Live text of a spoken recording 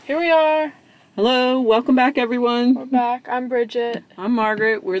Here we are. Hello, welcome back, everyone. We're back. I'm Bridget. I'm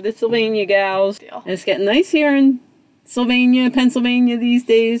Margaret. We're the Sylvania gals. Deal. And it's getting nice here in Sylvania, Pennsylvania these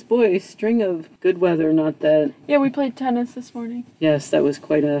days. Boy, string of good weather, not that. Yeah, we played tennis this morning. Yes, that was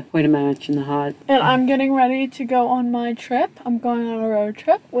quite a match in the hot. And I'm getting ready to go on my trip. I'm going on a road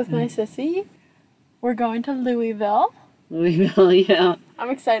trip with my sissy. We're going to Louisville. Louisville, yeah.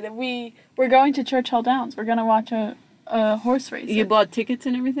 I'm excited. We're going to Churchill Downs. We're going to watch a horse race. You bought tickets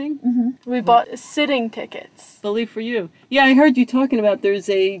and everything? Mm-hmm. We bought sitting tickets. Bully for you. Yeah, I heard you talking about there's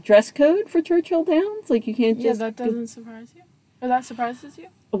a dress code for Churchill Downs. Like you can't just... Yeah, that doesn't surprise you? Or that surprises you?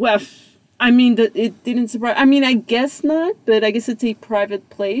 Well, I mean, it didn't surprise... I mean, I guess not, but I guess it's a private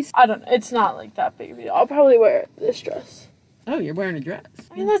place. I don't know. It's not like that big of a deal. I'll probably wear this dress. Oh, you're wearing a dress.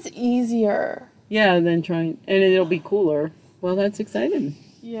 I mean, that's easier. Yeah, then and it'll be cooler. Well, that's exciting.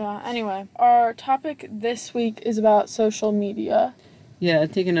 Yeah, anyway, our topic this week is about social media. Yeah,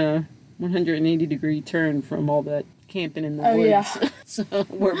 taking a 180-degree turn from all that camping in the woods. Yeah. So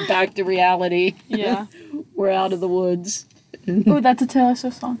we're back to reality. Yeah. We're out of the woods. Oh, that's a Taylor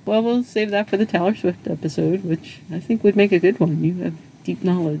Swift song. Well, we'll save that for the Taylor Swift episode, which I think would make a good one. You have deep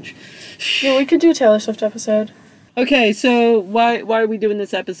knowledge. Yeah, we could do a Taylor Swift episode. Okay, so why are we doing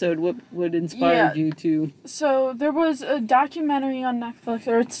this episode? What inspired you to... So there was a documentary on Netflix,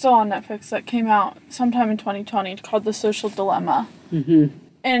 or it's still on Netflix, that came out sometime in 2020 called The Social Dilemma. Mm-hmm.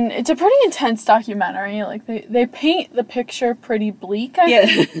 And it's a pretty intense documentary. Like, they paint the picture pretty bleak, I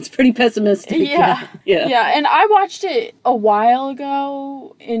think. It's pretty pessimistic. Yeah. And I watched it a while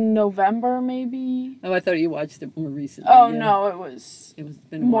ago, in November, maybe. Oh, I thought you watched it more recently. Oh, no, it was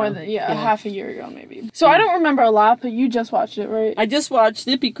been more than, half a year ago, maybe. So I don't remember a lot, but you just watched it, right? I just watched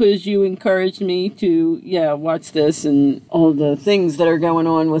it because you encouraged me to, watch this and all the things that are going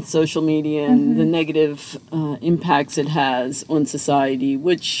on with social media and the negative impacts it has on society,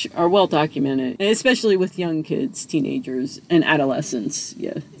 which are well documented, and especially with young kids, teenagers, and adolescents.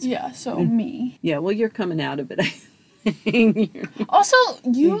 Yeah. Yeah, so me. Yeah, well, you're coming out of it, I think. Also,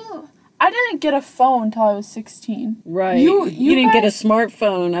 I didn't get a phone until I was 16. Right. You didn't get a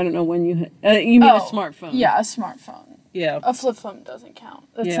smartphone. I don't know when you had... you mean a smartphone. Yeah, a smartphone. Yeah. A flip phone doesn't count.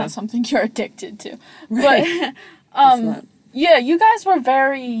 That's not something you're addicted to. Right. But, yeah, you guys were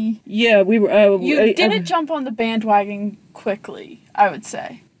very... Yeah, we were... you didn't jump on the bandwagon quickly, I would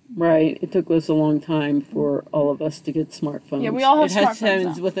say. Right. It took us a long time for all of us to get smartphones. Yeah, we all have smartphones It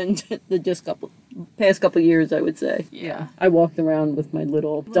has within the past couple years, I would say. Yeah. I walked around with my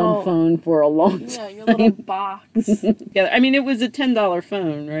little dumb phone for a long time. Yeah, your little box. Yeah, I mean, it was a $10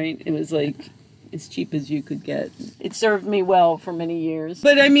 phone, right? It was like as cheap as you could get. It served me well for many years.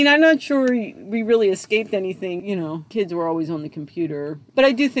 But I mean, I'm not sure we really escaped anything. You know, kids were always on the computer. But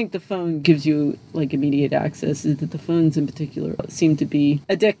I do think the phone gives you like immediate access. That the phones in particular seem to be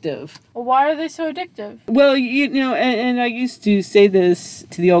addictive. Well, why are they so addictive? Well, you know, and I used to say this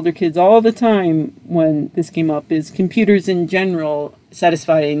to the older kids all the time when this came up, is computers in general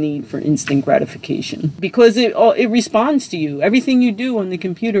satisfy a need for instant gratification because it responds to you. Everything you do on the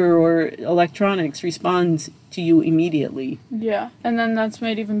computer or electronics responds to you immediately. Yeah, and then that's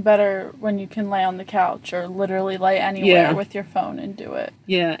made even better when you can lay on the couch or literally lay anywhere with your phone and do it.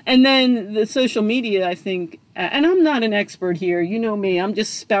 Yeah, and then the social media, I think, and I'm not an expert here, you know me, I'm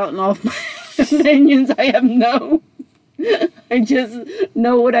just spouting off my opinions. I have I just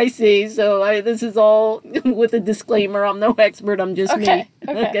know what I see, so this is all with a disclaimer. I'm no expert, I'm just me.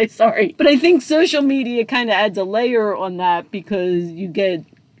 Okay, sorry. But I think social media kind of adds a layer on that because you get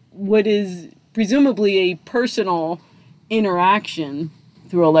what is presumably a personal interaction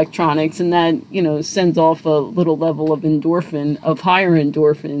through electronics, and that, you know, sends off a little level of higher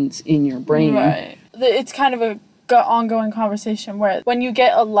endorphins in your brain. Right. It's kind of a ongoing conversation where when you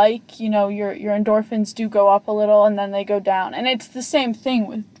get a like, you know, your endorphins do go up a little and then they go down. And it's the same thing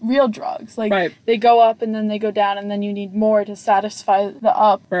with real drugs. Like, they go up and then they go down and then you need more to satisfy the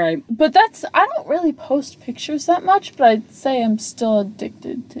up. Right. But I don't really post pictures that much, but I'd say I'm still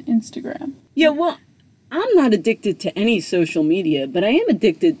addicted to Instagram. Yeah, well, I'm not addicted to any social media, but I am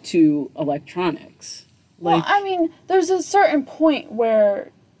addicted to electronics. Well, I mean, there's a certain point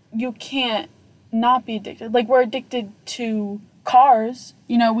where you can't not be addicted. Like, we're addicted to cars.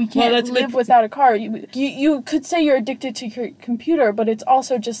 You know, we can't live without a car. You could say you're addicted to your computer, but it's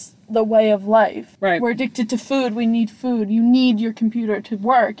also just the way of life. Right. We're addicted to food. We need food. You need your computer to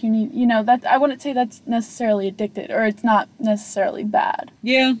work. You need, you know, that I wouldn't say that's necessarily addicted, or it's not necessarily bad.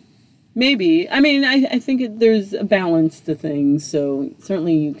 Yeah. Maybe. I mean, I think there's a balance to things, so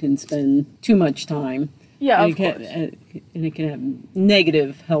certainly you can spend too much time. Yeah, of course. and it can have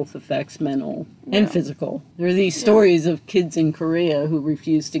negative health effects, mental and physical. There are these stories of kids in Korea who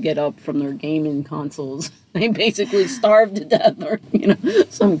refuse to get up from their gaming consoles. They basically starved to death, or,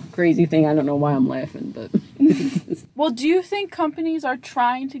 some crazy thing. I don't know why I'm laughing, but... Well, do you think companies are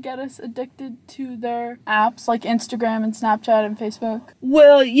trying to get us addicted to their apps, like Instagram and Snapchat and Facebook?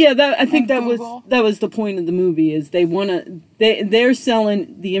 Well, yeah, I think that was the point of the movie, is they're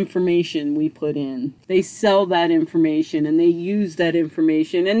selling the information we put in. They sell that information, and they use that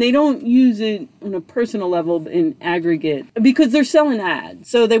information, and they don't use it on a personal level in aggregate, because they're selling ads.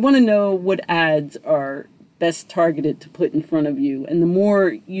 So they want to know what ads are best targeted to put in front of you. And the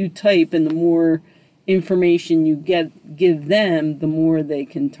more you type and the more information you give them, the more they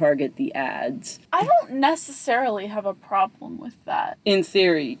can target the ads. I don't necessarily have a problem with that. In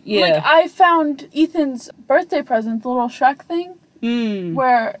theory, yeah. Like, I found Ethan's birthday present, the little Shrek thing,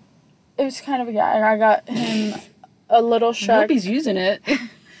 where it was kind of a guy. I got him a little Shrek. I hope he's using it.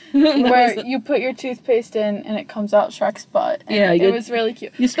 Where you put your toothpaste in and it comes out Shrek's butt. And it was really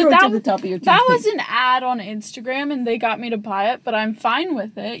cute. You scroll to the top of your toothpaste. That was an ad on Instagram and they got me to buy it, but I'm fine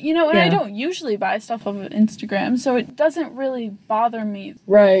with it. And I don't usually buy stuff off of Instagram, so it doesn't really bother me.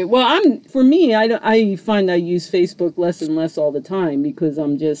 Right. Well, I find I use Facebook less and less all the time because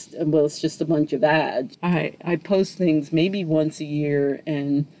it's just a bunch of ads. I post things maybe once a year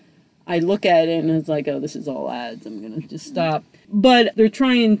and I look at it and it's like, oh, this is all ads. I'm going to just stop. But they're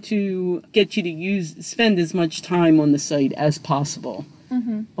trying to get you to spend as much time on the site as possible.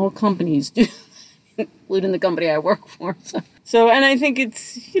 Mm-hmm. All companies do, including the company I work for. So, and I think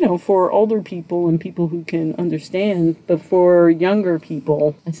it's, for older people and people who can understand, but for younger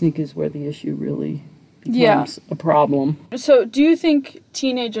people, I think is where the issue really becomes a problem. So, do you think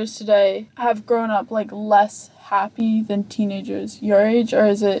teenagers today have grown up, less happy than teenagers your age, or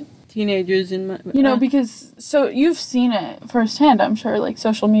is it... Teenagers in my... because... So, you've seen it firsthand, I'm sure.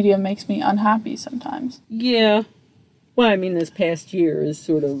 Social media makes me unhappy sometimes. Yeah. Well, I mean, this past year is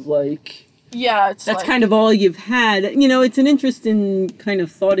sort of like... Yeah, that's kind of all you've had. It's an interesting kind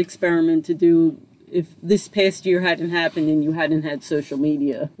of thought experiment to do. If this past year hadn't happened and you hadn't had social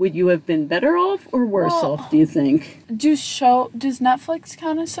media, would you have been better off or worse off, do you think? Does Netflix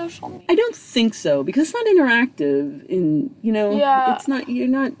count as social media? I don't think so, because it's not interactive. It's not, you're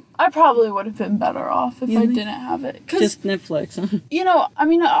not... I probably would have been better off if I didn't have it. Just Netflix, huh?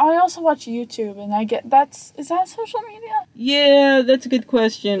 I also watch YouTube, and is that social media? Yeah, that's a good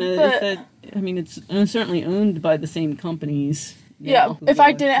question. It's certainly owned by the same companies. Yeah, if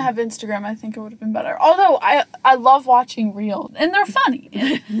I didn't have Instagram, I think it would have been better. Although, I love watching Reels, and they're funny.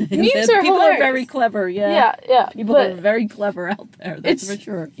 Memes are People hilarious. are very clever, yeah. Yeah. People are very clever out there, that's for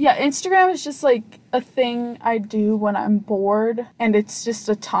sure. Yeah, Instagram is just, a thing I do when I'm bored, and it's just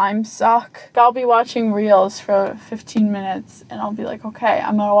a time suck. I'll be watching Reels for 15 minutes, and I'll be like, okay,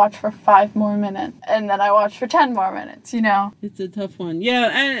 I'm gonna watch for 5 more minutes, and then I watch for 10 more minutes, It's a tough one. Yeah,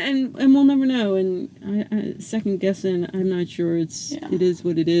 and we'll never know, and I second guessing, I'm not sure it is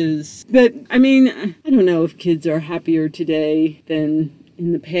what it is. But, I don't know if kids are happier today than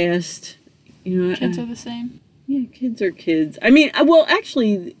in the past. Kids are the same. Yeah, kids are kids.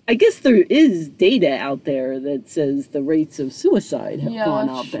 Actually, I guess there is data out there that says the rates of suicide have gone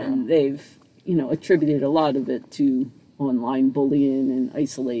up, true. And they've, attributed a lot of it to online bullying and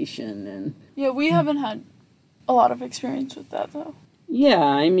isolation. And yeah, we haven't had a lot of experience with that, though. Yeah,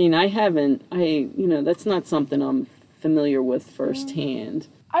 I haven't. That's not something I'm familiar with firsthand.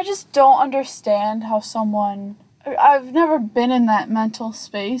 I just don't understand how I've never been in that mental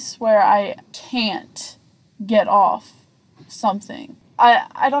space where I can't get off something.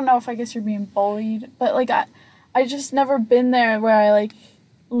 I don't know if I guess you're being bullied, but I just never been there where I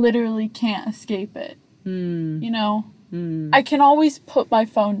literally can't escape it. I can always put my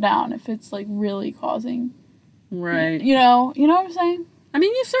phone down if it's really causing, right? You know what I'm saying?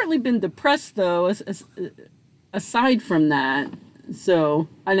 You've certainly been depressed though, aside from that. So,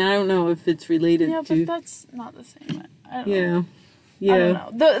 and I don't know if it's related to... Yeah, but that's not the same. I don't know. Yeah. I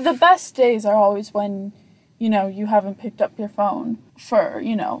don't know. The best days are always when, you haven't picked up your phone for,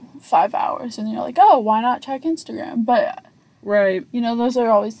 5 hours. And you're like, oh, why not check Instagram? But, right. Those are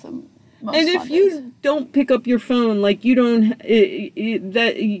always the most And if you don't pick up your phone, you don't...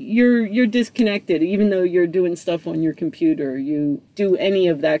 You're disconnected, even though you're doing stuff on your computer. You do any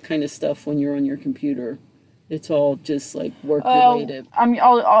of that kind of stuff when you're on your computer. It's all just work related.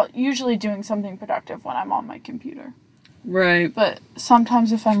 I'll usually doing something productive when I'm on my computer. Right. But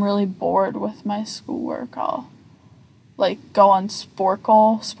sometimes if I'm really bored with my schoolwork, I'll go on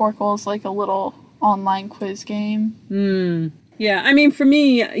Sporkle. Sporkle is a little online quiz game. Yeah, I mean, for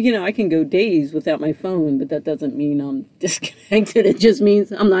me, I can go days without my phone, but that doesn't mean I'm disconnected. It just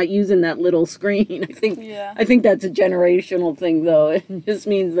means I'm not using that little screen. I think that's a generational thing, though. It just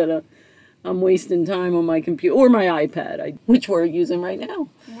means that I'm wasting time on my computer or my iPad, which we're using right now.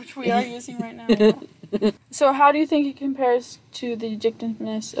 Which we are using right now. So how do you think it compares to the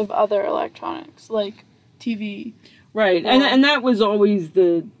addictiveness of other electronics, like TV? Right, and that was always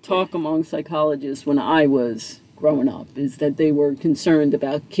the talk among psychologists when I was growing up, is that they were concerned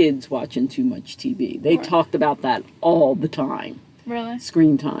about kids watching too much TV. They talked about that all the time. Really?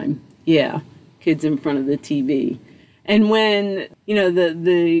 Screen time. Yeah, kids in front of the TV. And when,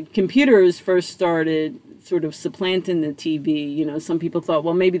 the computers first started sort of supplanting the TV, some people thought,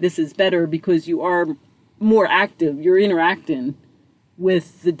 well, maybe this is better because you are more active. You're interacting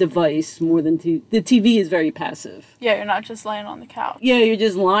with the device more than the TV is very passive. Yeah, you're not just laying on the couch. Yeah, you're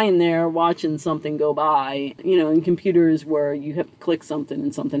just lying there watching something go by. In computers where you have to click something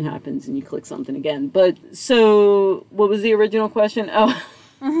and something happens and you click something again. But so what was the original question? Oh.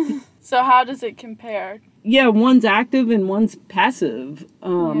 So how does it compare? Yeah, one's active and one's passive.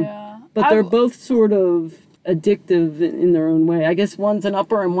 But they're both sort of addictive in their own way. I guess one's an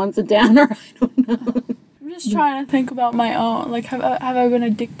upper and one's a downer. I don't know. I'm just trying to think about my own. Like, have I been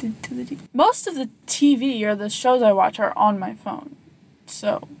addicted to the TV? Most of the TV or the shows I watch are on my phone.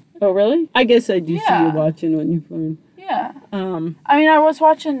 So. Oh, really? I guess I do see you watching on your phone. Yeah. I mean, I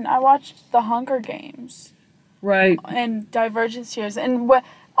watched The Hunger Games. Right. And Divergent series. And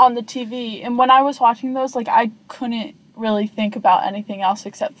on the TV. And when I was watching those, like, I couldn't really think about anything else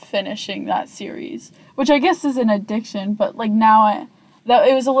except finishing that series. Which I guess is an addiction. But, like, now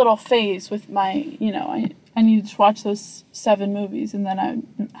it was a little phase with my, I needed to watch those 7 movies, and then I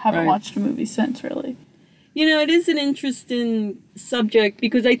haven't watched a movie since, really. It is an interesting subject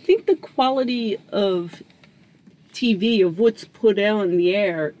because I think the quality of TV, of what's put out in the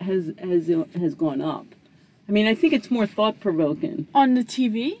air, has gone up. I mean, I think it's more thought-provoking. On the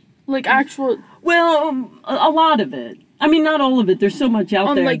TV? Like actual... Well, a lot of it. I mean, not all of it. There's so much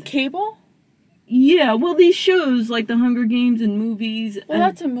out there. On, like, cable? Yeah, well, these shows, like The Hunger Games and movies... Well,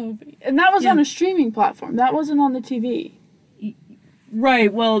 that's a movie. And that was on a streaming platform. That wasn't on the TV.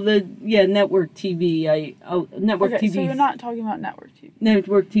 Right, well, network TV. Network TV. So you're not talking about network TV.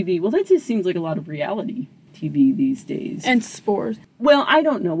 Network TV. Well, that just seems like a lot of reality TV these days. And sports. Well, I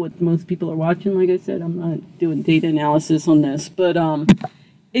don't know what most people are watching. Like I said, I'm not doing data analysis on this. But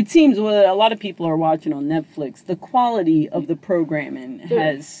it seems what a lot of people are watching on Netflix, the quality of the programming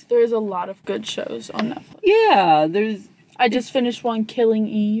has... There's a lot of good shows on Netflix. Yeah, I just finished one, Killing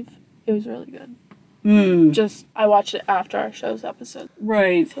Eve. It was really good. I watched it after our show's episode.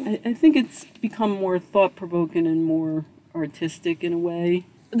 Right. So. I think it's become more thought-provoking and more artistic in a way.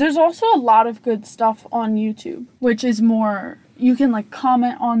 There's also a lot of good stuff on YouTube, which is more... You can, like,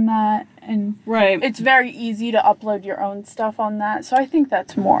 comment on that, and it's very easy to upload your own stuff on that. So I think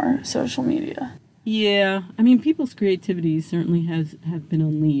that's more social media. Yeah. I mean, people's creativity certainly have been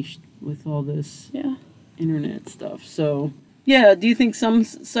unleashed with all this internet stuff. So... Yeah, do you think some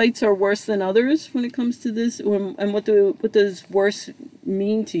sites are worse than others when it comes to this? And what does worse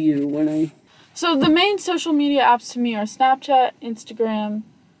mean to you So the main social media apps to me are Snapchat, Instagram,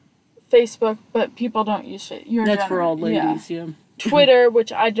 Facebook, but people don't use it. That's for all ladies, yeah. Twitter,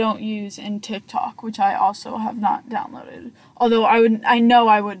 which I don't use, and TikTok, which I also have not downloaded. Although I know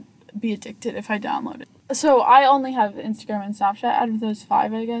I would be addicted if I downloaded. So I only have Instagram and Snapchat out of those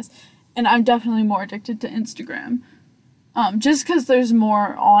 5, I guess. And I'm definitely more addicted to Instagram. Just because there's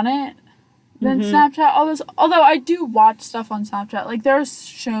more on it than Snapchat. Although I do watch stuff on Snapchat. Like, there's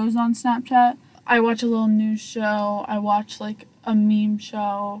shows on Snapchat. I watch a little news show. I watch, like, a meme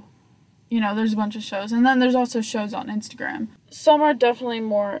show. There's a bunch of shows. And then there's also shows on Instagram. Some are definitely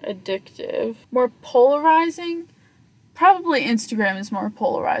more addictive. More polarizing. Probably Instagram is more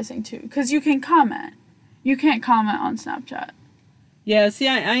polarizing, too. Because you can comment. You can't comment on Snapchat. Yeah, see,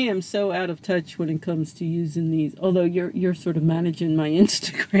 I am so out of touch when it comes to using these. Although you're sort of managing my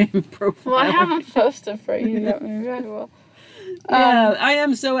Instagram profile. Well, I haven't posted for you yet, very well. Yeah, I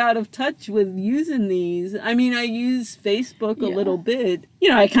am so out of touch with using these. I mean, I use Facebook a little bit.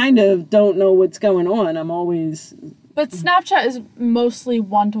 I kind of don't know what's going on. I'm always... But Snapchat is mostly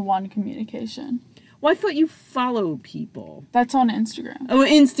one-to-one communication. Well, I thought you follow people. That's on Instagram. Oh,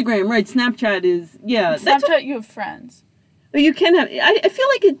 Instagram, right. Snapchat is... Yeah. Snapchat, you have friends. But you can have... I feel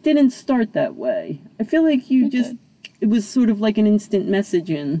like it didn't start that way. I feel like it was sort of like an instant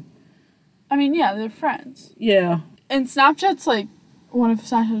messaging. I mean, yeah, they're friends. Yeah. And Snapchat's like... One of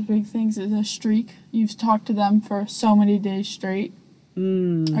Snapchat's big things is a streak. You've talked to them for so many days straight.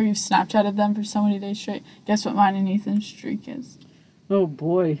 Or we've Snapchatted them for so many days straight. Guess what mine and Ethan's streak is? Oh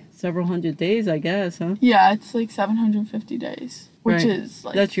boy, several hundred days, I guess, huh? Yeah, it's like 750 days, which is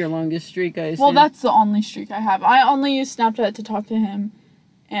like... That's your longest streak, I assume. Well, that's the only streak I have. I only use Snapchat to talk to him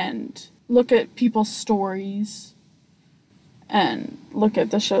and look at people's stories and look at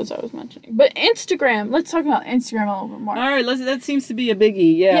the shows I was mentioning. But Instagram, let's talk about Instagram a little bit more. All right, that seems to be a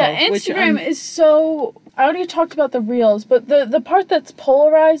biggie, yeah. Yeah, Instagram is so... I already talked about the Reels, but the part that's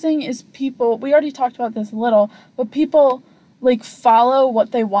polarizing is people... We already talked about this a little, but people... like, follow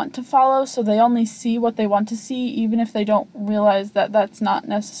what they want to follow, so they only see what they want to see, even if they don't realize that that's not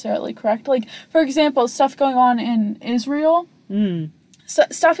necessarily correct. Like, for example, stuff going on in Israel.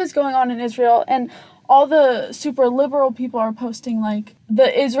 Stuff is going on in Israel, and all the super liberal people are posting, like,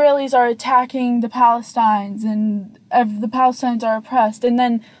 the Israelis are attacking the Palestinians, and the Palestinians are oppressed. And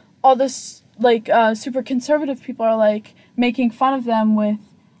then all this, like, super conservative people are, like, making fun of them with,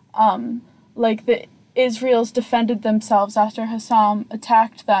 like, the Israel's defended themselves after Hassan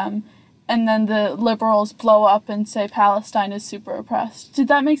attacked them, and then the liberals blow up and say Palestine is super oppressed. Did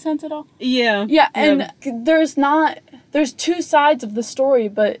that make sense at all? Yeah. Yeah, and there's two sides of the story,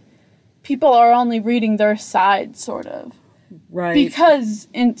 but people are only reading their side, sort of. Right. Because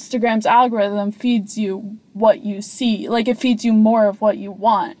Instagram's algorithm feeds you what you see. Like, it feeds you more of what you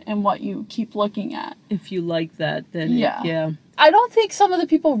want and what you keep looking at. If you like that, then yeah. I don't think some of the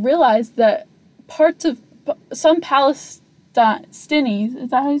people realize that parts of some Palestinians, is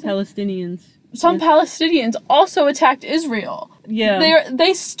that how you say it? Palestinians. Some Palestinians also attacked Israel. Yeah.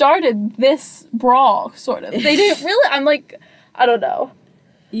 They started this brawl, sort of. They didn't really, I'm like, I don't know.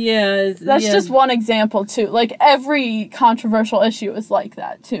 Yeah. That's just one example, too. Like, every controversial issue is like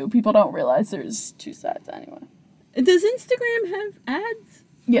that, too. People don't realize there's two sides anyway. Does Instagram have ads?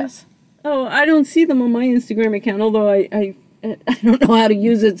 Yes. Oh, I don't see them on my Instagram account, although I don't know how to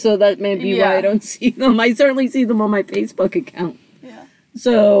use it, so that may be why I don't see them. I certainly see them on my Facebook account. Yeah.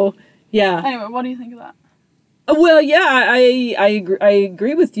 So, yeah. Anyway, what do you think of that? Well, yeah, I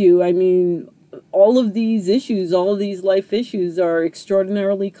agree with you. I mean, all of these issues, all of these life issues are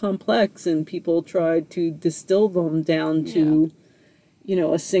extraordinarily complex, and people try to distill them down to,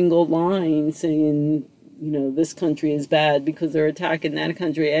 a single line saying, this country is bad because they're attacking that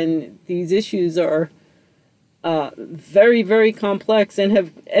country. And these issues are very, very complex and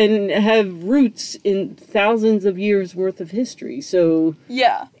have roots in thousands of years worth of history. So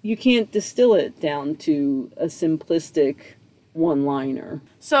you can't distill it down to a simplistic one-liner.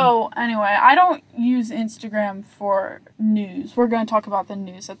 So anyway, I don't use Instagram for news. We're going to talk about the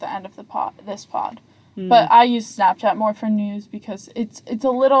news at the end of this pod. But I use Snapchat more for news because it's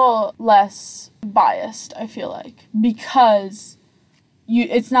a little less biased, I feel like, because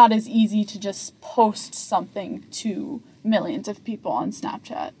it's not as easy to just post something to millions of people on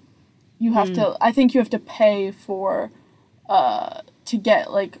Snapchat. You have to, I think you have to pay for, to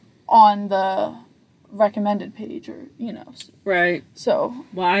get, like, on the recommended page or, Right. So.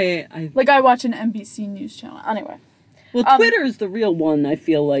 Why? I watch an NBC News channel. Anyway. Well, Twitter is the real one, I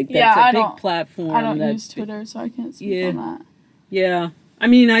feel like. That's a big platform. I don't use Twitter, so I can't speak on that. Yeah. I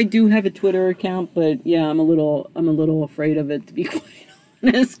mean, I do have a Twitter account, but, yeah, I'm a little afraid of it, to be quite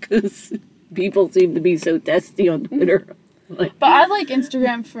honest, because people seem to be so testy on Twitter. But I like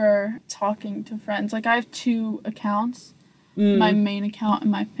Instagram for talking to friends. Like, I have 2 accounts. My main account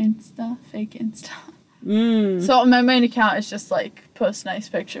and my Finsta, fake Insta. So my main account is just, like, post nice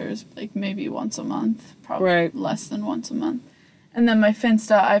pictures, like, maybe once a month. Probably less than once a month. And then my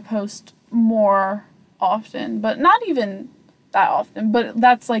Finsta, I post more often, but not even that often. But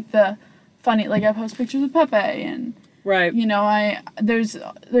that's, like, the funny, like, I post pictures of Pepe and... Right. There's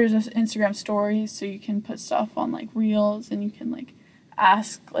Instagram stories, so you can put stuff on, like, Reels, and you can, like,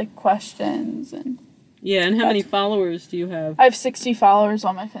 ask, like, questions. And yeah, and how many followers do you have? I have 60 followers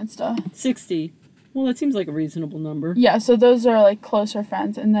on my Finsta. 60? Well, that seems like a reasonable number. Yeah, so those are, like, closer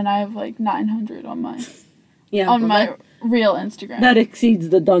friends, and then I have, like, 900 on my my real Instagram. That exceeds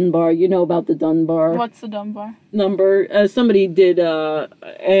the Dunbar. You know about the Dunbar. What's the Dunbar? Number. Somebody did,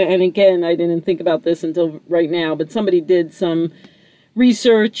 and again, I didn't think about this until right now, but somebody did some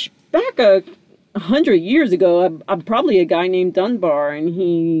research back 100 years ago. Probably a guy named Dunbar, and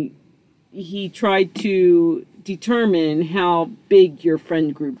he tried to determine how big your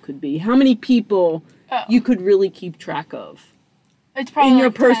friend group could be. How many people you could really keep track of. It's probably in your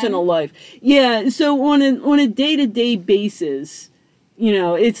like personal 10. life. Yeah, so on a day-to-day basis,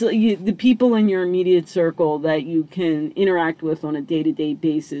 it's the people in your immediate circle that you can interact with on a day-to-day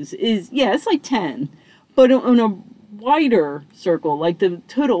basis it's like 10. But on a wider circle, like the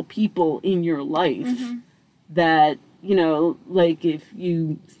total people in your life that, like if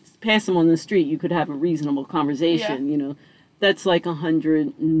you pass them on the street, you could have a reasonable conversation, you know. That's like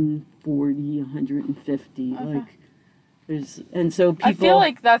 140, 150. Okay. Like, and so people... I feel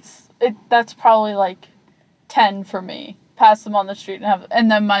like that's probably like 10 for me. Pass them on the street and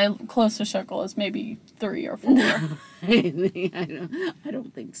then my closer circle is maybe 3 or 4. I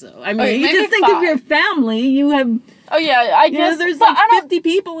don't think so. I mean, you maybe just think 5. of your family. You have... Oh, yeah, I guess... there's like 50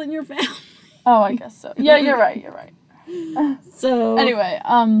 people in your family. Oh, I guess so. Yeah, you're right. So... Anyway,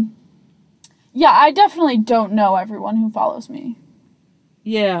 yeah, I definitely don't know everyone who follows me.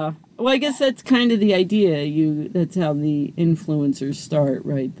 Yeah. Well, I guess that's kind of the idea. That's how the influencers start,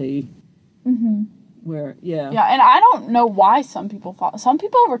 right? They... Mm-hmm. Yeah, and I don't know why some people follow. Some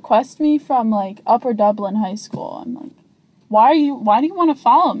people request me from like Upper Dublin High School. I'm like, why do you want to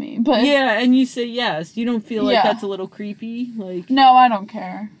follow me? But yeah, and you say yes. You don't feel like that's a little creepy, like? No, I don't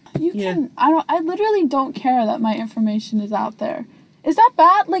care. I literally don't care that my information is out there. Is that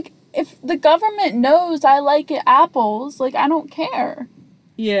bad? Like, if the government knows I like apples, like, I don't care.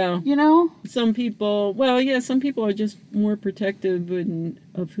 Yeah. You know? Some people are just more protective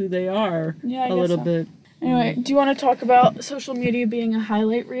of who they are a little bit. Anyway, do you want to talk about social media being a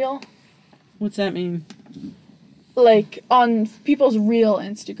highlight reel? What's that mean? Like, on people's real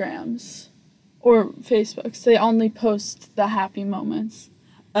Instagrams or Facebooks, they only post the happy moments.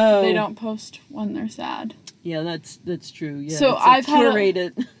 Oh. They don't post when they're sad. Yeah, that's true. Yeah. So I've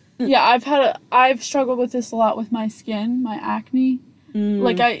curated. I've struggled with this a lot with my skin, my acne.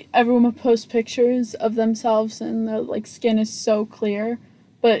 Like, everyone would post pictures of themselves and their, like, skin is so clear.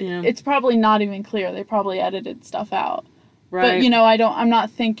 But it's probably not even clear. They probably edited stuff out. Right. But, you know, I'm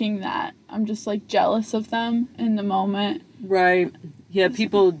not thinking that. I'm just, like, jealous of them in the moment. Right. Yeah,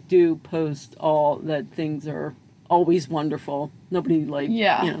 people do post all that things are always wonderful. Nobody, like,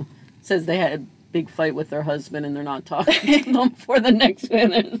 says they had a big fight with their husband and they're not talking to them for the next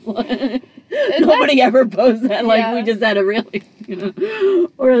minute. Nobody ever posts that, like, we just had a really,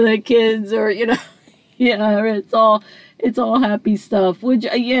 or the kids, or, it's all happy stuff, which, so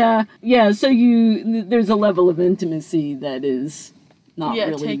there's a level of intimacy that is not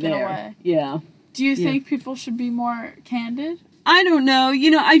really taken there. Away. Yeah. Do you think people should be more candid? I don't know.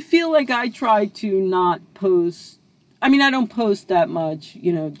 I feel like I try to not post. I mean, I don't post that much,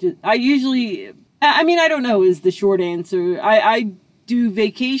 I usually, I don't know is the short answer. I do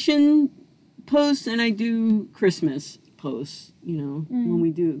vacation posts and I do Christmas posts, when we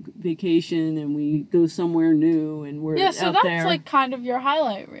do vacation and we go somewhere new and we're out there. Yeah, so that's like kind of your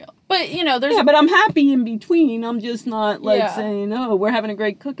highlight reel. But, there's... Yeah, but I'm happy in between. I'm just not saying, oh, we're having a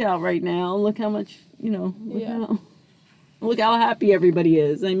great cookout right now. Look how much, look how happy everybody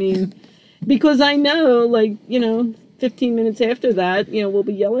is. I mean, because I know, 15 minutes after that, we'll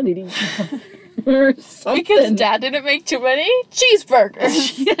be yelling at each other. Or something. Because Dad didn't make too many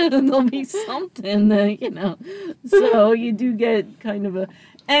cheeseburgers. Yeah, there'll be something that, So you do get kind of a...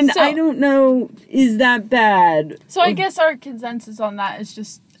 And I don't know, is that bad? So I guess our consensus on that is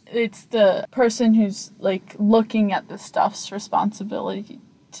just, it's the person who's, looking at the stuff's responsibility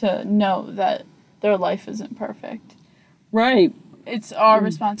to know that their life isn't perfect. Right. It's our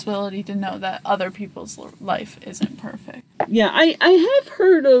responsibility to know that other people's life isn't perfect. Yeah, I have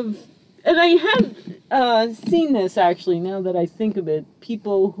heard of... And I have seen this, actually, now that I think of it.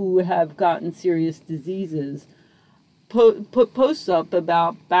 People who have gotten serious diseases put posts up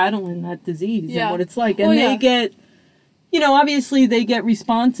about battling that disease and what it's like. And they get, obviously they get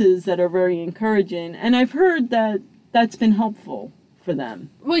responses that are very encouraging. And I've heard that that's been helpful for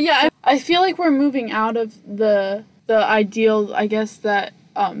them. Well, yeah, I feel like we're moving out of the ideal, I guess, that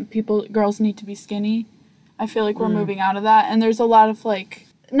girls need to be skinny. I feel like we're moving out of that. And there's a lot of,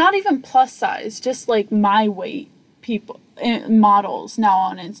 not even plus size, just my weight people, models now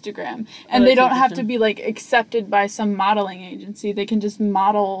on Instagram. And they don't have to be accepted by some modeling agency. They can just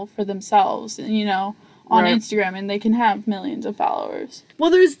model for themselves, on Instagram, and they can have millions of followers.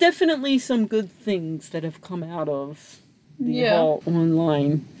 Well, there's definitely some good things that have come out of the whole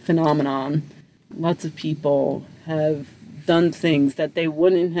online phenomenon. Lots of people have done things that they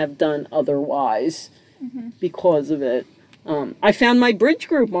wouldn't have done otherwise because of it. I found my bridge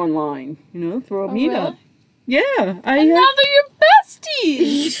group online, through a meetup. Really? Yeah. And now they're your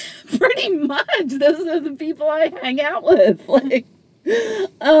besties! Pretty much. Those are the people I hang out with.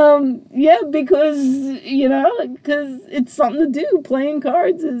 Because it's something to do. Playing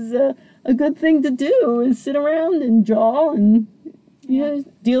cards is a good thing to do, is sit around and draw and,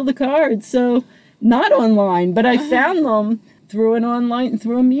 deal the cards. So, not online, but I found them through a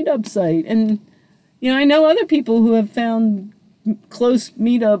meetup site. And, I know other people who have found close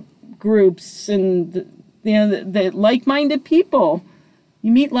meetup groups and, the like-minded people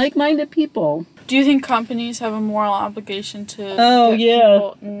You meet like-minded people. Do you think companies have a moral obligation to get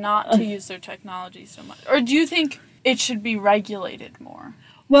people not to use their technology so much? Or do you think it should be regulated more?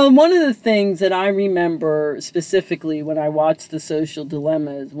 Well, one of the things that I remember specifically when I watched The Social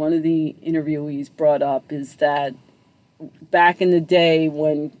Dilemma is one of the interviewees brought up is that back in the day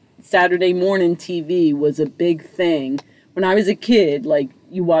when Saturday morning TV was a big thing, when I was a kid, like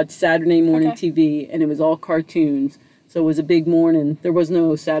you watched Saturday morning TV and it was all cartoons, so it was a big morning. There was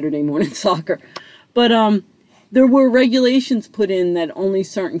no Saturday morning soccer. But there were regulations put in that only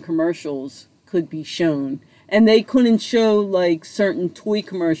certain commercials could be shown. And they couldn't show, like, certain toy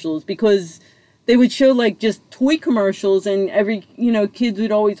commercials because they would show, like, just toy commercials and kids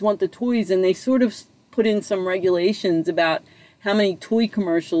would always want the toys. And they sort of put in some regulations about how many toy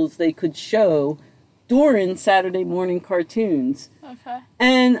commercials they could show during Saturday morning cartoons. Okay.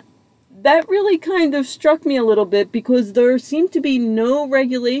 And that really kind of struck me a little bit because there seemed to be no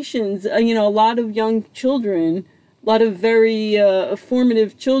regulations. A lot of young children, a lot of very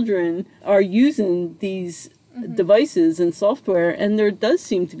formative children are using these devices and software, and there does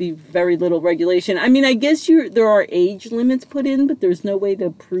seem to be very little regulation. I mean, I guess there are age limits put in, but there's no way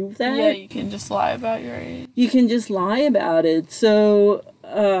to prove that. Yeah, you can just lie about your age. You can just lie about it. So,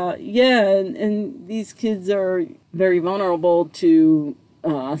 and these kids are very vulnerable to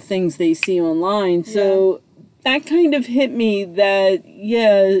things they see online. So that kind of hit me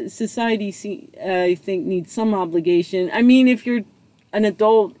that, society, I think, needs some obligation. I mean, if you're an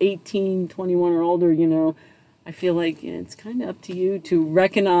adult, 18, 21 or older, I feel like it's kind of up to you to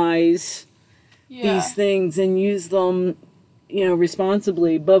recognize these things and use them,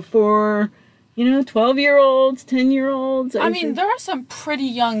 responsibly. But for, 12-year-olds, 10-year-olds... I mean, there are some pretty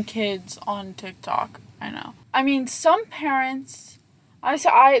young kids on TikTok, I know. I mean, some parents...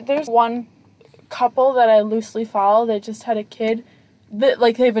 There's one couple that I loosely follow that just had a kid. That,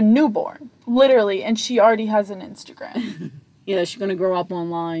 they have a newborn, literally, and she already has an Instagram. Yeah, she's going to grow up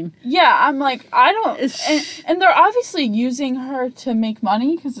online. Yeah, I'm like, I don't... And they're obviously using her to make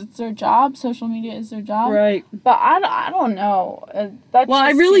money because it's their job. Social media is their job. Right. But I don't know.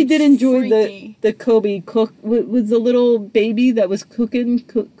 I really did enjoy the Kobe cook. Was the little baby that was cooking,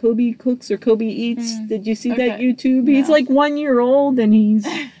 Kobe Cooks or Kobe Eats. Did you see that YouTube? No. He's like 1 year old and he's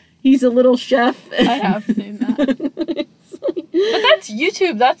a little chef. I have seen that. But that's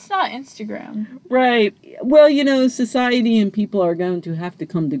YouTube. That's not Instagram. Right. Well, society and people are going to have to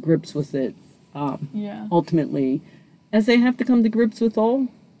come to grips with it. Ultimately, as they have to come to grips with all.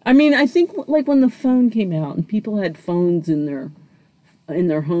 I mean, I think when the phone came out and people had phones in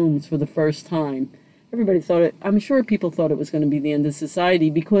their homes for the first time, everybody thought it. I'm sure people thought it was going to be the end of society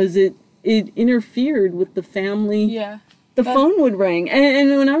because it interfered with the family. Yeah. The phone would ring, and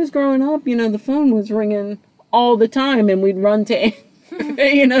when I was growing up, the phone was ringing all the time, and we'd run to,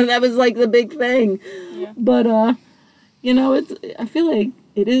 that was like the big thing. Yeah. But, I feel like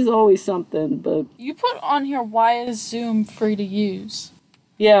it is always something, but... You put on here, why is Zoom free to use?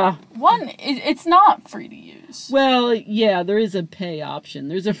 Yeah. One, it's not free to use. Well, yeah, there is a pay option.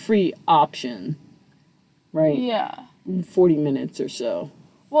 There's a free option, right? Yeah. 40 minutes or so.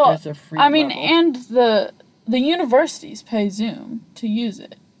 Well, there's a free level. And the universities pay Zoom to use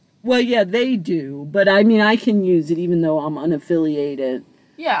it. Well, yeah, they do, but I mean, I can use it even though I'm unaffiliated.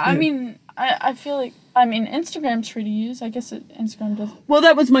 Yeah, I mean, I feel like, Instagram's free to use. I guess Instagram does. Well,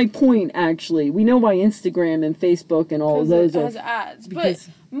 that was my point, actually. We know why Instagram and Facebook and all of those has ads, but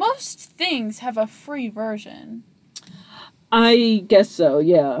most things have a free version. I guess so,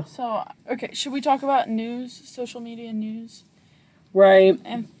 yeah. So, okay, should we talk about news, social media news? Right.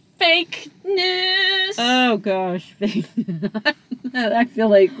 And fake news. Oh, gosh, fake I feel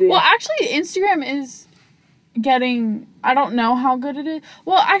like... Well, actually, Instagram is getting... I don't know how good it is.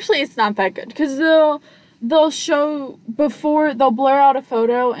 Well, actually, it's not that good. Because they'll show before... They'll blur out a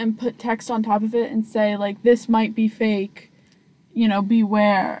photo and put text on top of it and say, this might be fake.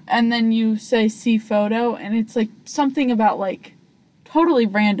 Beware. And then you say, see photo. And it's, something about, totally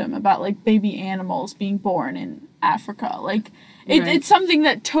random. About, baby animals being born in Africa. It's something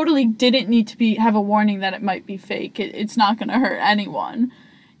that totally didn't need to have a warning that it might be fake. It's not going to hurt anyone,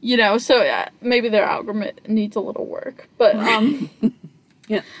 so maybe their algorithm needs a little work. But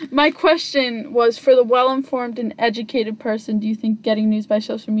yeah. My question was, for the well-informed and educated person, do you think getting news by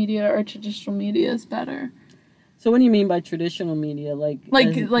social media or traditional media is better? So what do you mean by traditional media? Like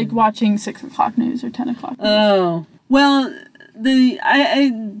watching 6 o'clock news or 10 o'clock news? Oh, well...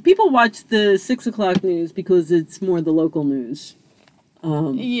 people watch the 6 o'clock news because it's more the local news.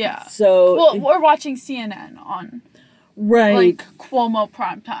 Yeah. So we're watching CNN on, right, Cuomo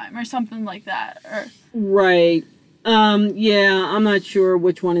primetime or something like that, or right. Yeah, I'm not sure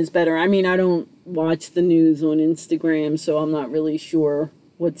which one is better. I mean, I don't watch the news on Instagram, so I'm not really sure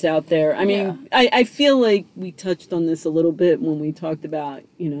what's out there. I mean, I feel like we touched on this a little bit when we talked about,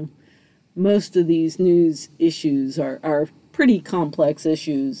 most of these news issues are pretty complex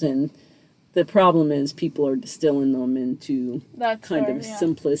issues, and the problem is people are distilling them into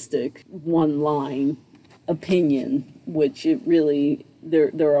simplistic one-line opinion, which it really,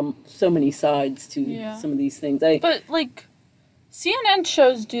 there are so many sides to some of these things. But, like, CNN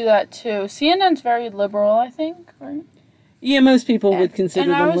shows do that, too. CNN's very liberal, I think, right? Yeah, most people would consider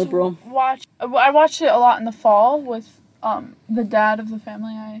them liberal. I watched it a lot in the fall with the dad of the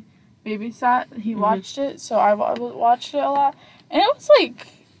family I babysat. He watched it, so I watched it a lot. And it was, like,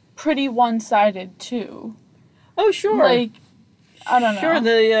 pretty one-sided, too. Oh, sure. Like, I don't know. Sure,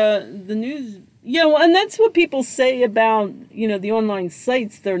 the news... Yeah, well, and that's what people say about, the online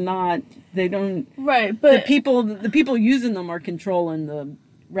sites. They don't... Right, but... The people using them are controlling the...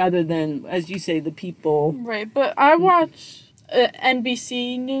 Rather than, as you say, the people... Right, but I watch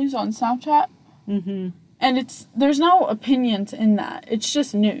NBC News on Snapchat. Mm-hmm. And there's no opinions in that. It's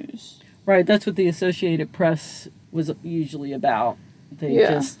just news. Right, that's what the Associated Press was usually about. They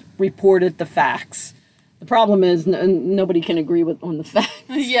just reported the facts. The problem is nobody can agree on the facts.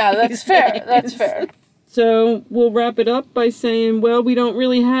 Yeah, that's fair. That's fair. So we'll wrap it up by saying, well, we don't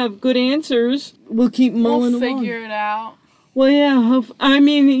really have good answers. We'll keep mulling along. We'll figure it out. Well, yeah. I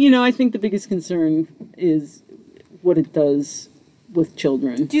mean, I think the biggest concern is what it does with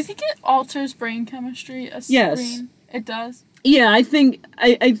children. Do you think it alters brain chemistry? Yes. It does? Yeah, I think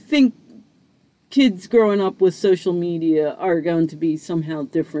kids growing up with social media are going to be somehow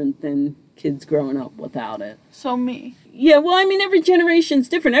different than kids growing up without it. So me. Yeah, well, I mean, every generation's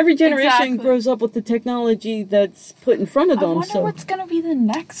different. Every generation grows up with the technology that's put in front of them. I wonder what's going to be the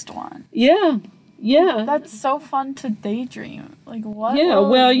next one. Yeah. Yeah. That's so fun to daydream. Like, what? Yeah,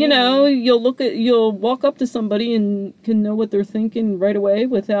 well, you'll walk up to somebody and can know what they're thinking right away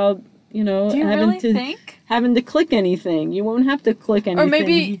without, Do you really think? Having to click anything. You won't have to click anything. Or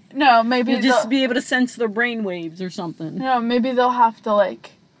maybe you'll just be able to sense their brain waves or something. No, maybe they'll have to,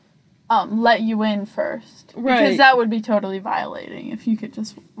 let you in first. Right. Because that would be totally violating if you could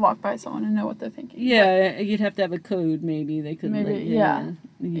just walk by someone and know what they're thinking. Yeah, you'd have to have a code, maybe. They could let you in.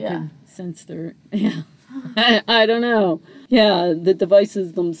 You could sense their... Yeah. I don't know. Yeah, the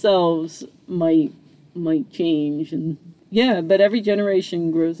devices themselves might change. And yeah, but every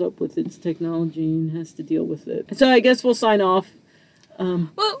generation grows up with its technology and has to deal with it. So I guess we'll sign off. Woo,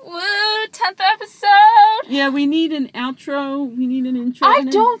 10th episode! Yeah, we need an outro. We need an intro. I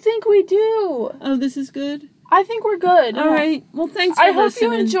don't think we do. Oh, this is good? I think we're good. All right. Well, thanks for listening. I hope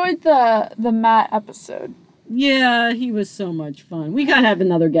you enjoyed the Matt episode. Yeah, he was so much fun. We gotta have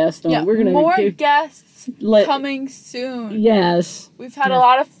another guest on. Yeah, We're gonna more guests coming soon. Yes. We've had a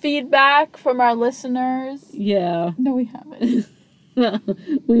lot of feedback from our listeners. Yeah. No, we haven't.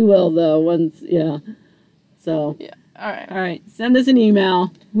 We will, though, once, yeah. So. Yeah. All right. Send us an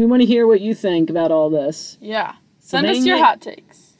email. We want to hear what you think about all this. Yeah. Send us your hot takes.